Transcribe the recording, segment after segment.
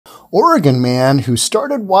Oregon man who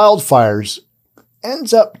started wildfires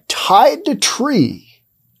ends up tied to tree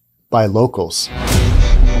by locals.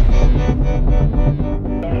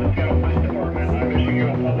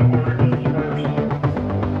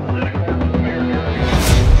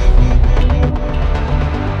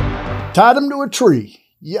 Tied him to a tree.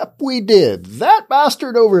 Yep, we did. That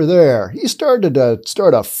bastard over there, he started to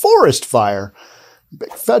start a forest fire.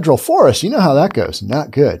 Big federal forest, you know how that goes.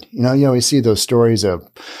 Not good. You know, we see those stories of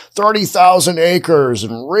 30,000 acres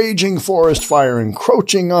and raging forest fire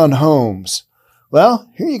encroaching on homes. Well,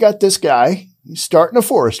 here you got this guy. He's starting a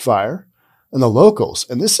forest fire. And the locals,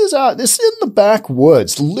 and this is in the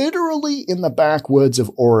backwoods, literally in the backwoods of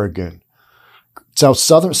Oregon.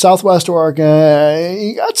 Southwest Oregon,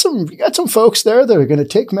 you got some folks there that are going to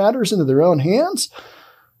take matters into their own hands.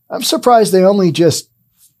 I'm surprised they only just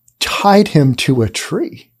tied him to a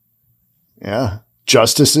tree. Yeah,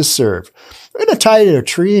 justice is served. We're going to tie you to a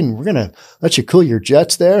tree and we're going to let you cool your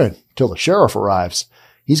jets there until the sheriff arrives.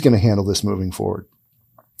 He's going to handle this moving forward.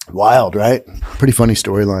 Wild, right? Pretty funny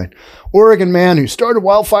storyline. Oregon man who started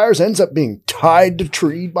wildfires ends up being tied to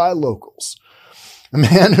tree by locals. A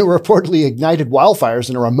man who reportedly ignited wildfires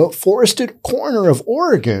in a remote forested corner of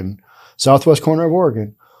Oregon, southwest corner of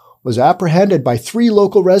Oregon, was apprehended by 3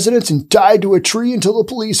 local residents and tied to a tree until the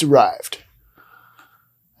police arrived.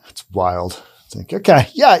 That's wild. Think, okay,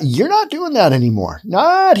 yeah, you're not doing that anymore.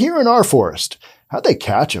 Not here in our forest. How'd they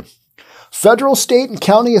catch him? Federal, state, and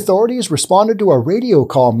county authorities responded to a radio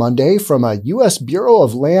call Monday from a U.S. Bureau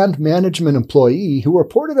of Land Management employee who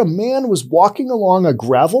reported a man was walking along a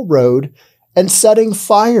gravel road and setting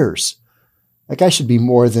fires. That guy should be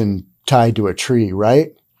more than tied to a tree,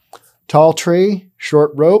 right? Tall tree,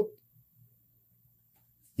 short rope.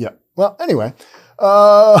 Yeah. Well, anyway.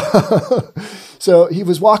 So he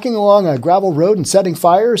was walking along a gravel road and setting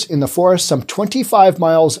fires in the forest some 25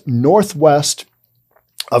 miles northwest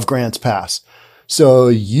of Grants Pass. So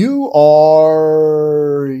you're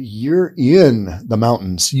in the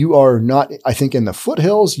mountains. You are not, I think, in the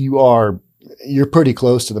foothills. You're pretty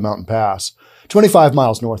close to the mountain pass. 25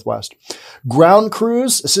 miles northwest. Ground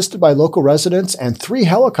crews, assisted by local residents, and 3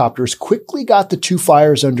 helicopters quickly got the 2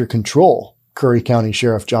 fires under control, Curry County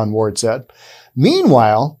Sheriff John Ward said.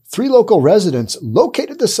 Meanwhile, 3 local residents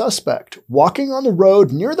located the suspect walking on the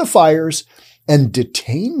road near the fires and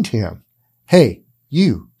detained him. Hey,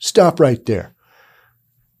 you, stop right there.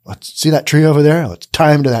 Let's see that tree over there. Let's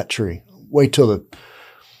tie him to that tree. Wait till the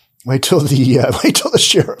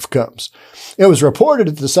sheriff comes. It was reported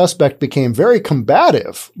that the suspect became very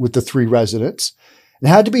combative with the 3 residents and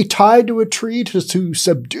had to be tied to a tree to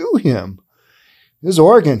subdue him. This is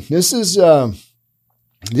Oregon. This is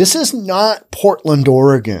not Portland,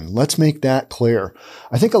 Oregon. Let's make that clear.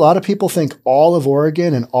 I think a lot of people think all of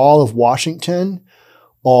Oregon and all of Washington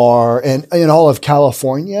and all of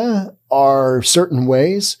California are certain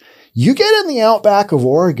ways. You get in the outback of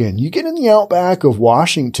Oregon, you get in the outback of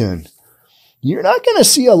Washington, you're not going to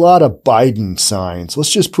see a lot of Biden signs.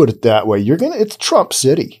 Let's just put it that way. It's Trump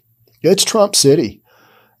City. It's Trump City.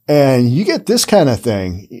 And you get this kind of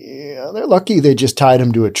thing. Yeah, they're lucky they just tied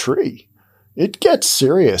him to a tree. It gets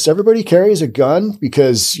serious. Everybody carries a gun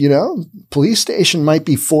because, police station might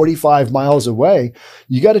be 45 miles away.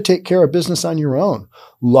 You got to take care of business on your own.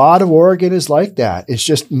 A lot of Oregon is like that. It's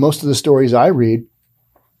just most of the stories I read,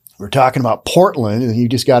 we're talking about Portland, and you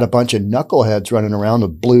just got a bunch of knuckleheads running around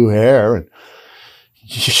with blue hair and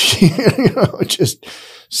just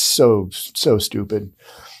so stupid.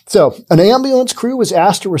 So an ambulance crew was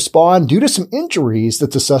asked to respond due to some injuries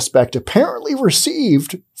that the suspect apparently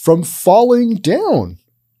received from falling down.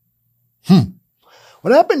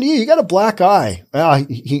 What happened to you? You got a black eye.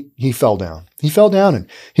 He fell down. He fell down and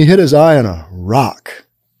he hit his eye on a rock.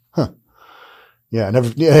 Yeah, and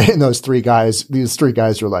these 3 guys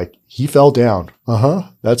were like, he fell down.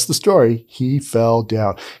 That's the story. He fell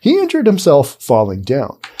down. He injured himself falling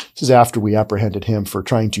down. This is after we apprehended him for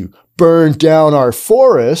trying to burn down our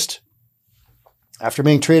forest. After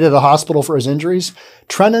being treated at a hospital for his injuries,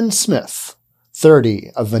 Trenton Smith,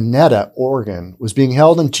 30, of Veneta, Oregon, was being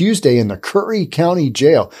held on Tuesday in the Curry County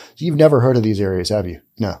Jail. You've never heard of these areas, have you?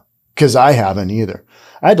 No, because I haven't either.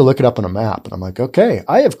 I had to look it up on a map, and I'm like, okay,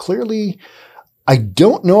 I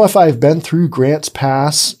don't know if I've been through Grants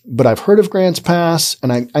Pass, but I've heard of Grants Pass,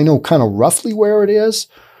 and I know kind of roughly where it is,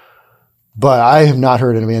 but I have not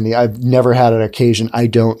heard of any. I've never had an occasion. I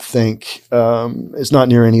don't think it's not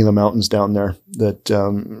near any of the mountains down there.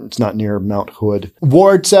 It's not near Mount Hood.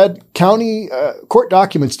 Ward said county court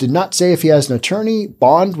documents did not say if he has an attorney.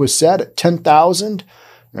 Bond was set at $10,000.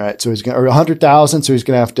 All right, so he's going or $100,000. So he's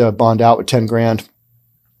going to have to bond out with $10,000.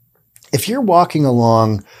 If you're walking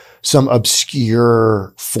along some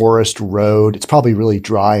obscure forest road. It's probably really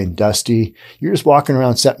dry and dusty. You're just walking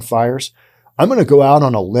around setting fires. I'm going to go out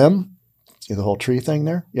on a limb. See the whole tree thing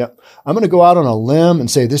there? Yep. I'm going to go out on a limb and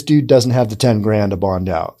say this dude doesn't have the 10 grand to bond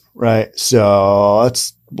out, right? So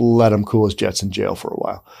let's let him cool his jets in jail for a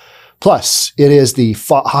while. Plus, it is the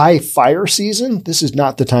high fire season. This is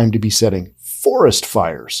not the time to be setting forest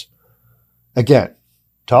fires. Again,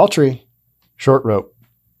 tall tree, short rope.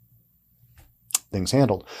 Things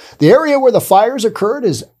handled. The area where the fires occurred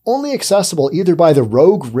is only accessible either by the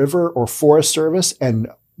Rogue River or Forest Service and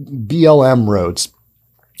BLM roads.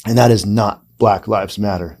 And that is not Black Lives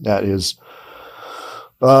Matter. That is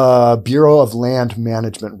Bureau of Land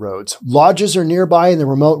Management roads. Lodges are nearby in the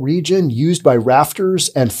remote region used by rafters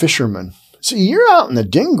and fishermen. So you're out in the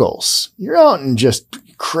dingles. You're out in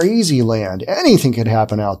just crazy land. Anything could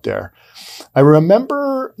happen out there. I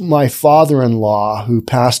remember my father-in-law who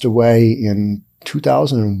passed away in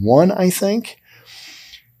 2001, I think.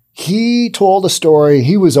 He told a story.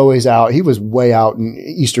 He was always out. He was way out in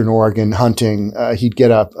Eastern Oregon hunting. He'd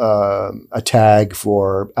get a tag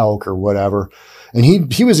for elk or whatever. And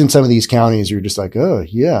he was in some of these counties. You're just like, oh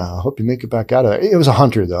yeah, I hope you make it back out of there. It was a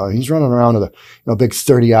hunter though. He's running around with a big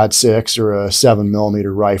 30-06 or a 7mm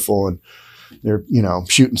rifle, and they're,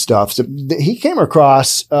 shooting stuff. So he came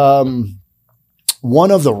across,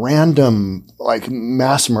 one of the random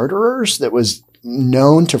mass murderers that was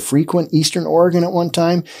known to frequent Eastern Oregon at one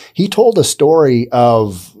time. He told a story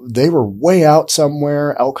of they were way out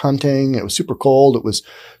somewhere elk hunting. It was super cold. It was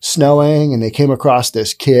snowing, and they came across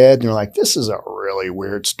this kid, and they're like, this is a really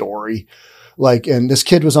weird story. And this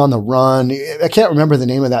kid was on the run. I can't remember the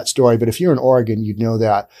name of that story, but if you're in Oregon, you'd know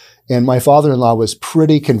that. And my father-in-law was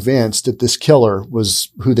pretty convinced that this killer was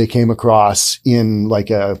who they came across in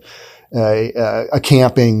a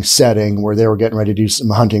camping setting where they were getting ready to do some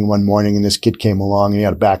hunting one morning, and this kid came along and he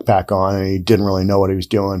had a backpack on and he didn't really know what he was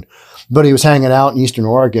doing, but he was hanging out in Eastern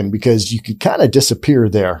Oregon because you could kind of disappear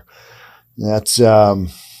there. That's,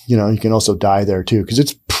 you can also die there too, because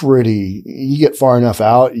it's you get far enough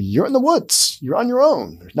out, you're in the woods, you're on your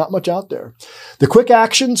own. There's not much out there. The quick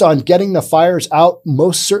actions on getting the fires out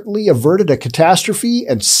most certainly averted a catastrophe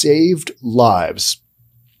and saved lives.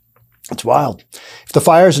 It's wild. If the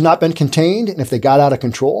fires had not been contained and if they got out of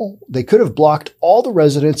control, they could have blocked all the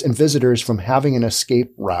residents and visitors from having an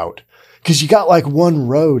escape route. Because you got one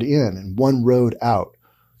road in and one road out.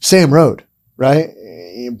 Same road, right?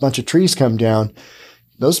 A bunch of trees come down.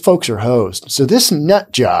 Those folks are hosed. So this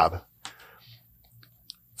nut job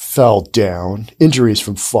fell down. Injuries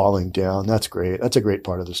from falling down. That's great. That's a great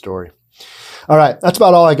part of the story. All right. That's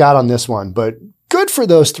about all I got on this one, but good for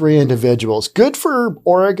those 3 individuals. Good for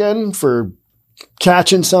Oregon for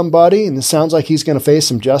catching somebody, and it sounds like he's going to face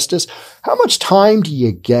some justice. How much time do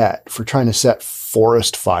you get for trying to set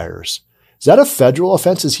forest fires? Is that a federal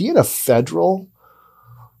offense? Is he in a federal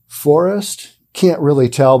forest? Can't really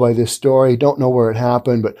tell by this story. Don't know where it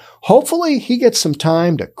happened, but hopefully he gets some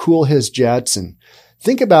time to cool his jets and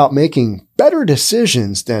think about making better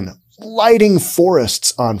decisions than lighting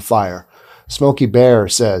forests on fire. Smokey Bear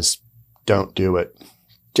says, don't do it.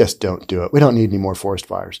 Just don't do it. We don't need any more forest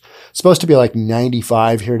fires. It's supposed to be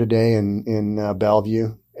 95 here today in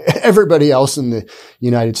Bellevue. Everybody else in the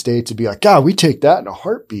United States would be like, God, we take that in a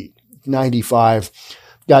heartbeat. 95.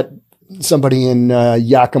 Got somebody in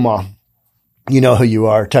Yakima, you know who you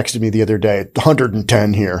are, texted me the other day,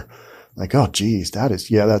 110 here. Like, oh, geez,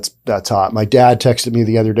 that's hot. My dad texted me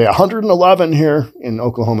the other day, 111 here in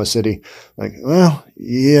Oklahoma City. Like, well,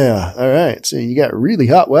 yeah, all right. So you got really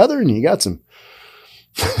hot weather and you got some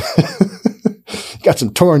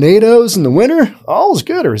tornadoes in the winter. All's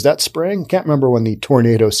good. Or is that spring? Can't remember when the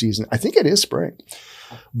tornado season. I think it is spring.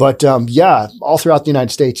 But yeah, all throughout the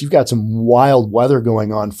United States, you've got some wild weather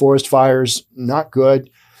going on. Forest fires, not good.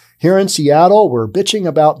 Here in Seattle, we're bitching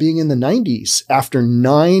about being in the 90s after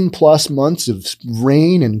 9+ months of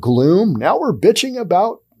rain and gloom. Now we're bitching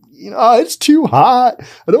about, it's too hot.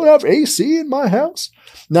 I don't have AC in my house.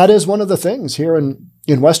 And that is one of the things here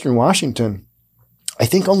in Western Washington. I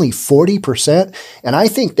think only 40%. And I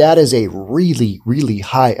think that is a really, really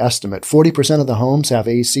high estimate. 40% of the homes have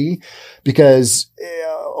AC because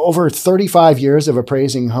over 35 years of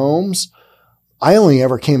appraising homes, I only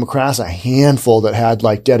ever came across a handful that had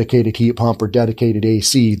dedicated heat pump or dedicated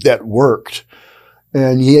AC that worked.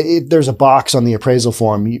 And there's a box on the appraisal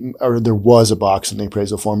form, or there was a box on the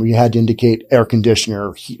appraisal form where you had to indicate air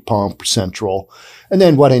conditioner, heat pump, central, and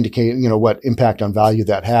then what impact on value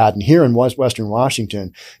that had. And here in Western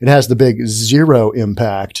Washington, it has the big 0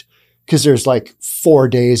 impact because there's 4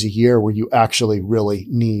 days a year where you actually really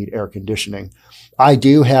need air conditioning. I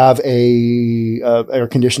do have a air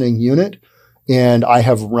conditioning unit, and I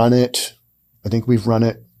have run it. I think we've run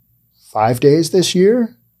it 5 days this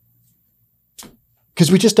year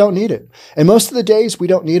because we just don't need it. And most of the days we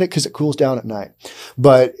don't need it because it cools down at night.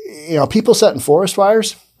 But, people setting forest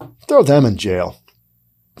fires, throw them in jail.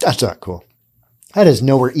 That's not cool. That is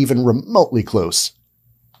nowhere even remotely close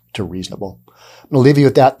to reasonable. I'm going to leave you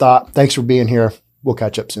with that thought. Thanks for being here. We'll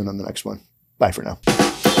catch up soon on the next one. Bye for now.